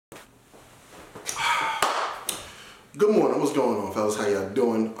Good morning, what's going on, fellas? How y'all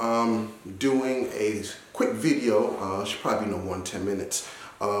doing? Doing a quick video, should probably be no more than 10 minutes,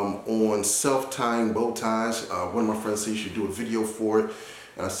 on self-tying bow ties. One of my friends said you should do a video for it,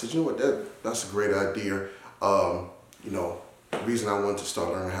 and I said, you know what, that's a great idea. The reason I wanted to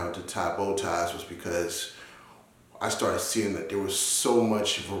start learning how to tie bow ties was because I started seeing that there was so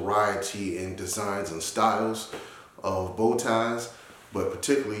much variety in designs and styles of bow ties, but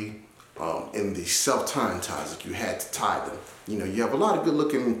particularly in the self-tying ties, like you had to tie them. You know, you have a lot of good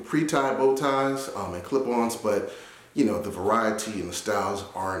looking pre-tied bow ties and clip-ons, but you know, the variety and the styles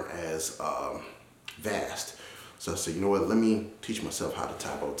aren't as vast. So I said, you know what, let me teach myself how to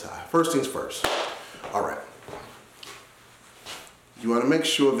tie bow tie. First things first. All right. You want to make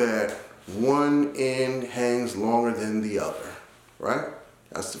sure that one end hangs longer than the other, right?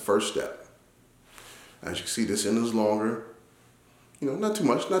 That's the first step. As you can see, this end is longer. You know, not too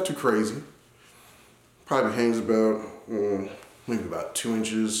much, not too crazy. Probably hangs about, maybe about 2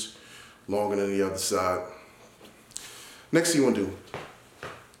 inches longer than the other side. Next thing you want to do,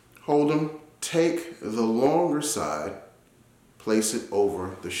 hold them, take the longer side, place it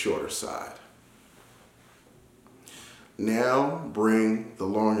over the shorter side. Now bring the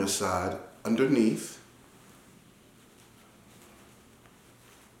longer side underneath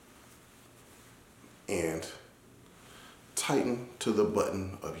and tighten to the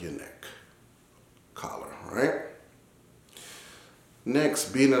button of your neck collar, right?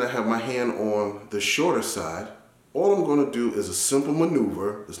 Next, being that I have my hand on the shorter side, all I'm going to do is a simple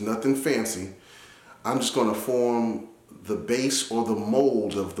maneuver. It's nothing fancy. I'm just going to form the base or the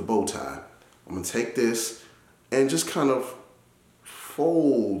mold of the bow tie. I'm going to take this and just kind of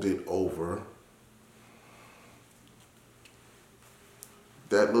fold it over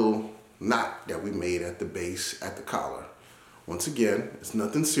that little knot that we made at the base at the collar. Once again, it's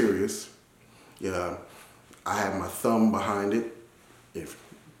nothing serious. Yeah, I have my thumb behind it, if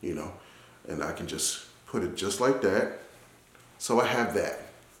you know, and I can just put it just like that. So I have that,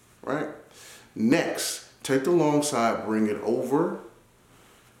 right? Next, take the long side, bring it over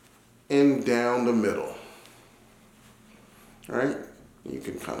and down the middle. All right? You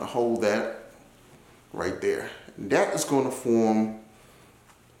can kind of hold that right there. That is going to form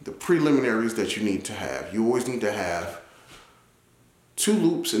the preliminaries that you need to have. You always need to have 2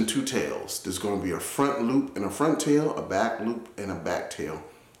 loops and 2 tails. There's going to be a front loop and a front tail, a back loop and a back tail.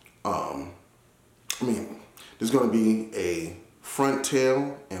 There's going to be a front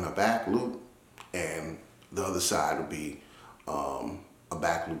tail and a back loop, and the other side will be a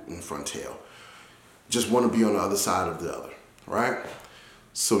back loop and front tail. Just want to be on the other side of the other, right?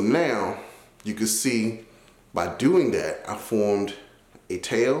 So now you can see by doing that, I formed a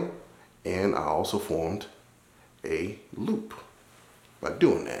tail and I also formed a loop by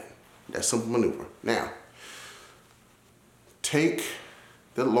doing that. That simple maneuver. Now, take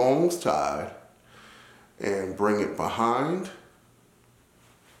the long side and bring it behind,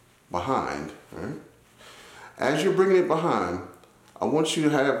 right? As you're bringing it behind, I want you to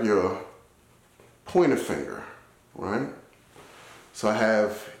have your pointer finger, right? So I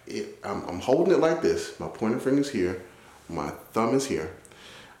have it, I'm holding it like this. My pointer finger is here, my thumb is here.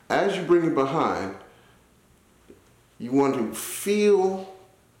 As you bring it behind, you want to feel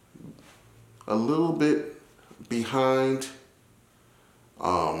a little bit behind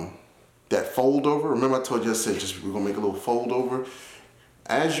that fold over. Remember I told you, I said just we're gonna make a little fold over.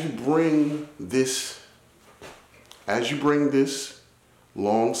 As you bring this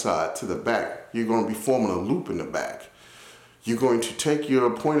long side to the back, you're gonna be forming a loop in the back. You're going to take your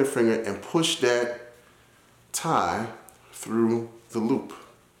pointer finger and push that tie through the loop.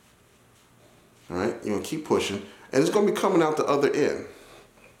 All right, you're gonna keep pushing, and it's gonna be coming out the other end.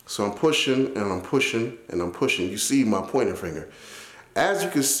 So I'm pushing and I'm pushing and I'm pushing. You see my pointer finger. As you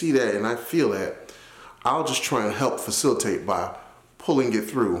can see that and I feel that, I'll just try and help facilitate by pulling it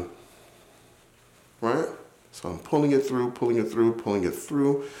through, right? So I'm pulling it through, pulling it through, pulling it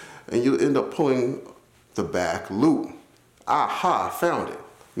through, and you'll end up pulling the back loop. Aha, found it.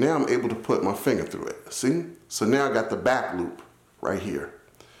 Now I'm able to put my finger through it, see? So now I got the back loop right here.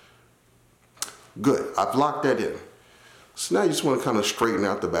 Good, I've locked that in. So now you just want to kind of straighten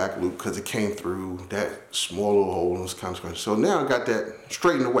out the back loop because it came through that small little hole and it's kind of scratchy. So now I got that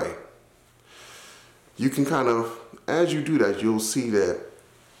straightened away. You can kind of, as you do that, you'll see that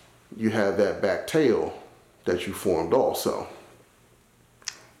you have that back tail that you formed also.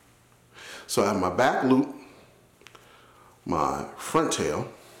 So I have my back loop, my front tail,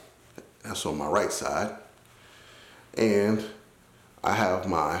 that's on my right side, and I have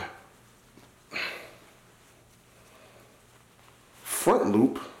my front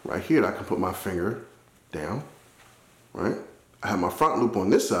loop right here that I can put my finger down, right? I have my front loop on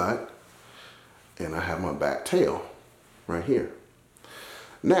this side, and I have my back tail right here.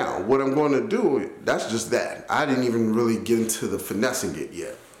 Now, what I'm going to do, that's just that. I didn't even really get into the finessing it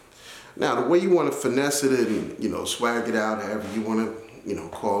yet. Now, the way you want to finesse it and, you know, swag it out, however you want to, you know,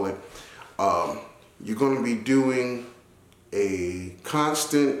 call it, you're going to be doing a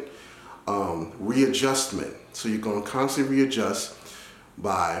constant readjustment. So you're going to constantly readjust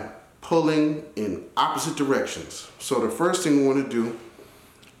by pulling in opposite directions. So the first thing we want to do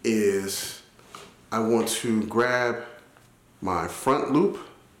is I want to grab my front loop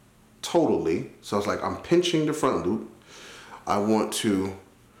totally. So it's like I'm pinching the front loop. I want to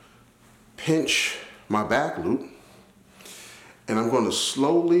pinch my back loop, and I'm going to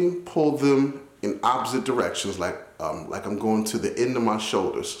slowly pull them in opposite directions, like I'm going to the end of my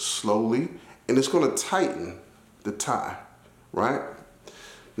shoulders slowly, and it's going to tighten the tie, right?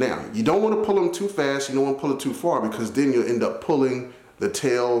 Now, you don't want to pull them too fast, you don't want to pull it too far, because then you'll end up pulling the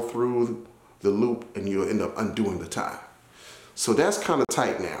tail through the loop and you'll end up undoing the tie. So that's kind of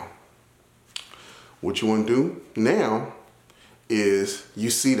tight now. What you want to do now is,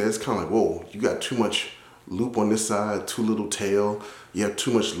 you see that it's kind of like, whoa, you got too much loop on this side, too little tail. You have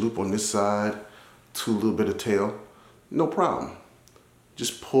too much loop on this side, too little bit of tail. No problem.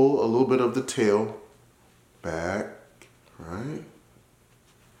 Just pull a little bit of the tail back, right?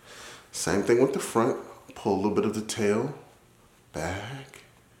 Same thing with the front. Pull a little bit of the tail back.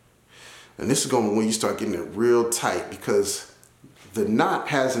 And this is going when you start getting it real tight, because the knot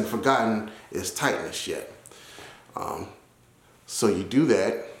hasn't forgotten its tightness yet. So you do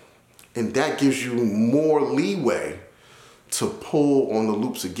that, and that gives you more leeway to pull on the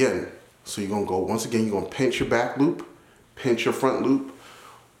loops again. So you're gonna go, once again, you're gonna pinch your back loop, pinch your front loop,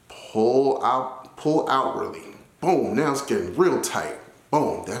 pull outwardly. Boom, now it's getting real tight.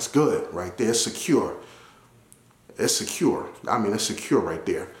 Boom, that's good right there, it's secure. It's secure, it's secure right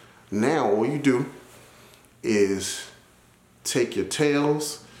there. Now all you do is take your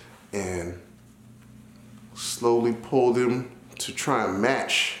tails and slowly pull them to try and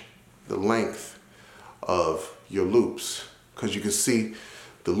match the length of your loops. Because you can see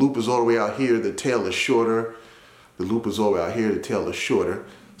the loop is all the way out here, the tail is shorter. The loop is all the way out here, the tail is shorter.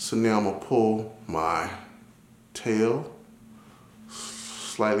 So now I'm gonna pull my tail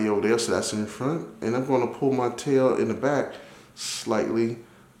slightly over there, so that's in front. And I'm gonna pull my tail in the back slightly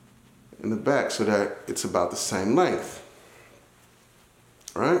in the back so that it's about the same length.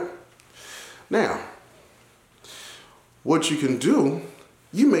 All right? Now, what you can do,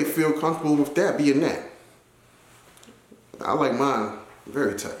 you may feel comfortable with that being that. I like mine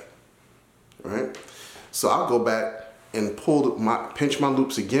very tight, right? So I'll go back and pinch my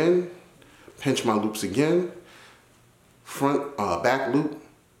loops again, pinch my loops again, back loop,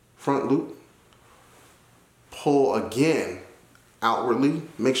 front loop, pull again outwardly,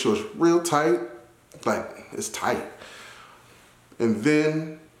 make sure it's real tight, like it's tight. And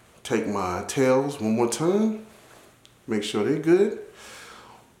then take my tails one more time, make sure they're good.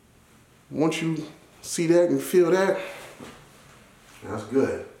 Once you see that and feel that, that's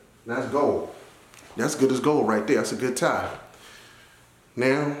good. That's gold. That's good as gold right there. That's a good tie.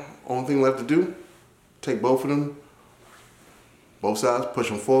 Now, only thing left to do, take both of them, both sides, push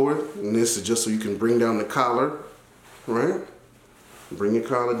them forward. And this is just so you can bring down the collar, right? Bring your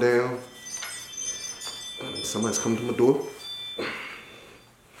collar down. Somebody's coming to my door.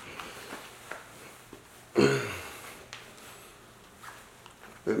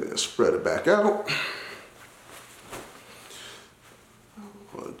 And then spread it back out.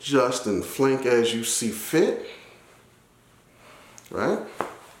 Adjust and flank as you see fit, right?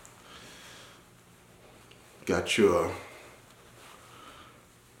 Got your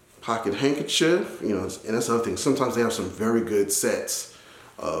pocket handkerchief, you know, and that's the other thing. Sometimes they have some very good sets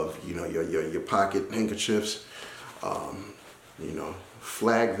of, you know, your pocket handkerchiefs. You know,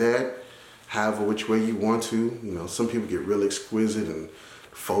 flag that however which way you want to. You know, some people get real exquisite and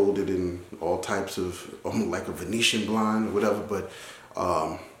fold it in all types of, almost like a Venetian blind or whatever, but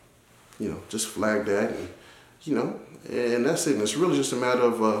you know, just flag that, and you know, and that's it. And it's really just a matter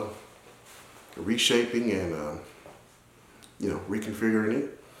of reshaping and you know, reconfiguring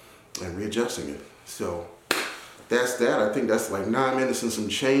it and readjusting it. So that's that. I think that's like 9 minutes and some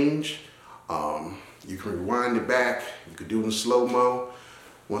change. You can rewind it back. You could do it in slow-mo.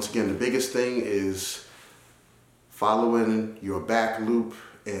 Once again, the biggest thing is following your back loop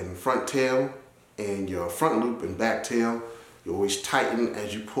and front tail, and your front loop and back tail. You always tighten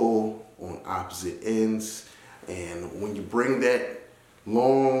as you pull on opposite ends. And when you bring that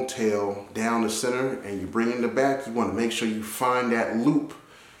long tail down the center and you bring it in the back, you want to make sure you find that loop,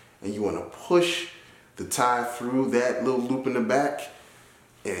 and you want to push to tie through that little loop in the back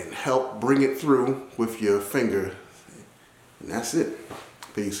and help bring it through with your finger. And that's it.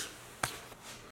 Peace.